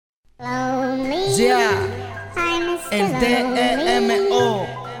Yeah, el DEMO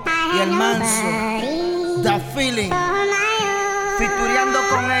y el manso, Dafeeling, featureando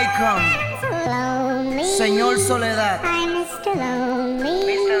con Akon, Señor Soledad, Mr.Lonely.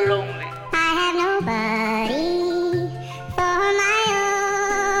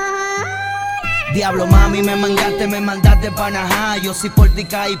 Diablo mami, me mandaste pa' Najayo. Si por ti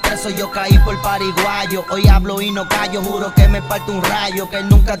caí preso, yo caí por pariguayo. Hoy hablo y no callo, juro que me parte un rayo. Que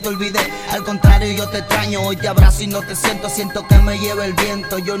nunca te olvidé, al contrario yo te extraño. Hoy te abrazo y no te siento que me lleva el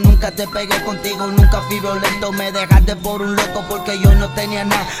viento. Yo nunca te pegué contigo, nunca fui violento. Me dejaste por un loco porque yo no tenía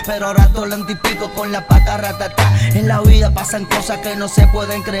nada. Pero ahora todo lento y pico con la paca ratatá. En la vida pasan cosas que no se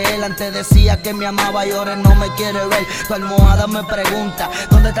pueden creer. Antes decía que me amaba y ahora no me quiere ver. Tu almohada me pregunta,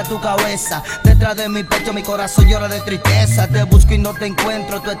 ¿dónde está tu cabeza? Detrás de mi pecho mi corazón llora de tristeza. Te busco y no te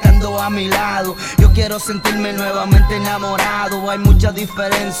encuentro, tú estando a mi lado. Yo quiero sentirme nuevamente enamorado. Hay mucha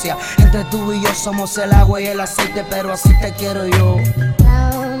diferencia entre tú y yo, somos el agua y el aceite, pero así te quiero yo.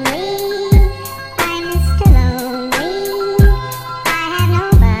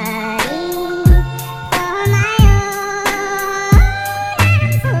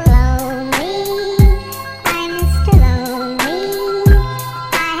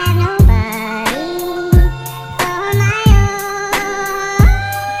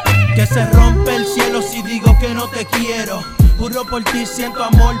 Que se rompe el cielo si digo que no te quiero. Juro por ti siento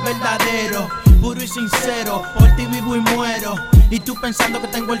amor verdadero, puro y sincero. Por ti vivo y muero. Y tú pensando que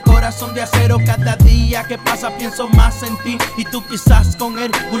tengo el corazón de acero. Cada día que pasa pienso más en ti. Y tú quizás con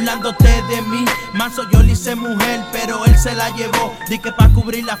él burlándote de mí. Manso yo le hice mujer, pero él se la llevó. Di que pa'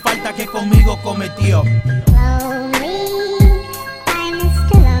 cubrir la falta que conmigo cometió.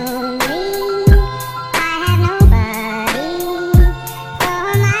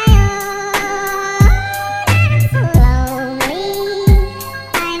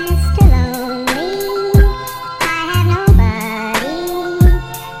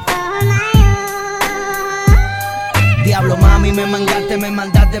 Diablo mami, me mandaste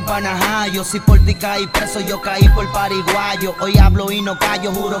pa' Najayo. Si por ti caí preso, yo caí por pariguayo. Hoy hablo y no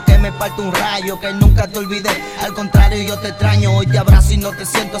callo, juro que me parte un rayo. Que nunca te olvidé, al contrario yo te extraño. Hoy te abrazo y no te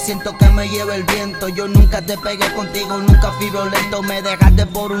siento que me lleva el viento. Yo nunca te pegué contigo, nunca fui violento. Me dejaste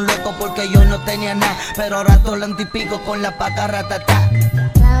por un loco porque yo no tenía nada. Pero ahora todo lento y pico con la paca ratatá.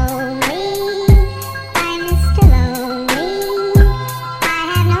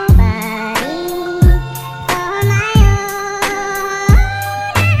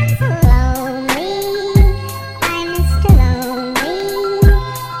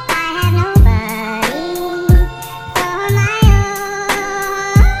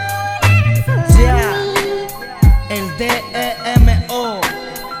 El DEMO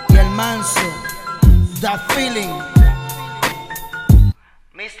y el manso, Dafeeling,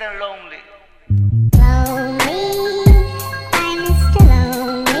 Mr.Lonely.